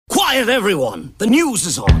Quiet, everyone! The news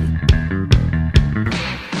is on!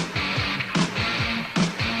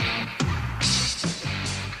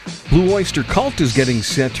 Blue Oyster Cult is getting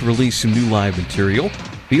set to release some new live material.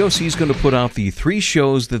 The OC is going to put out the 3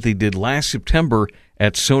 shows that they did last September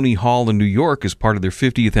at Sony Hall in New York as part of their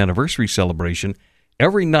 50th anniversary celebration.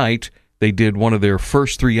 Every night, they did one of their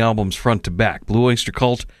first 3 albums front to back. Blue Oyster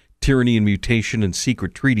Cult, Tyranny and Mutation, and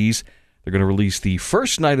Secret Treaties. They're going to release the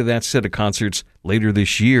first night of that set of concerts later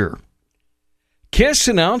this year. Kiss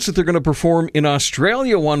announced that they're going to perform in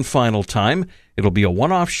Australia one final time. It'll be a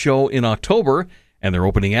one-off show in October, and their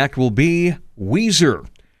opening act will be Weezer.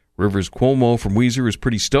 Rivers Cuomo from Weezer is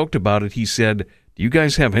pretty stoked about it. He said, "Do you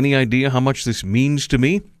guys have any idea how much this means to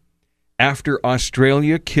me?" After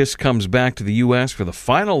Australia, Kiss comes back to the U.S. for the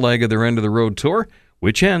final leg of their end-of-the-road tour,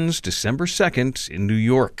 which ends December 2nd in New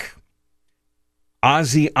York.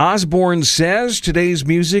 Ozzy Osbourne says today's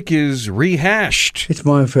music is rehashed. It's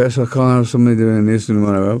my fest. I can't have somebody doing this and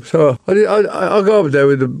whatever. So I'll go up there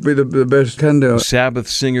with the best can do. Sabbath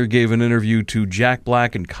singer gave an interview to Jack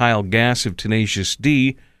Black and Kyle Gass of Tenacious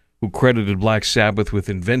D, who credited Black Sabbath with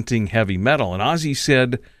inventing heavy metal. And Ozzy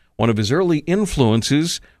said one of his early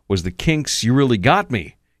influences was the Kinks' You Really Got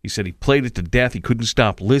Me. He said he played it to death. He couldn't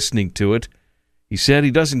stop listening to it. He said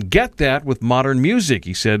he doesn't get that with modern music.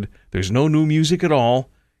 He said there's no new music at all.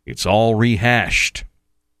 It's all rehashed.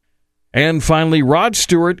 And finally, Rod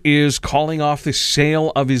Stewart is calling off the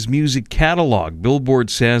sale of his music catalog. Billboard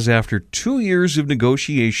says after 2 years of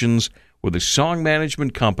negotiations with a song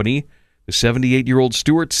management company, the 78-year-old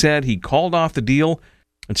Stewart said he called off the deal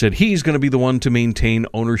and said he's going to be the one to maintain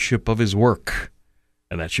ownership of his work.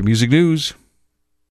 And that's your music news.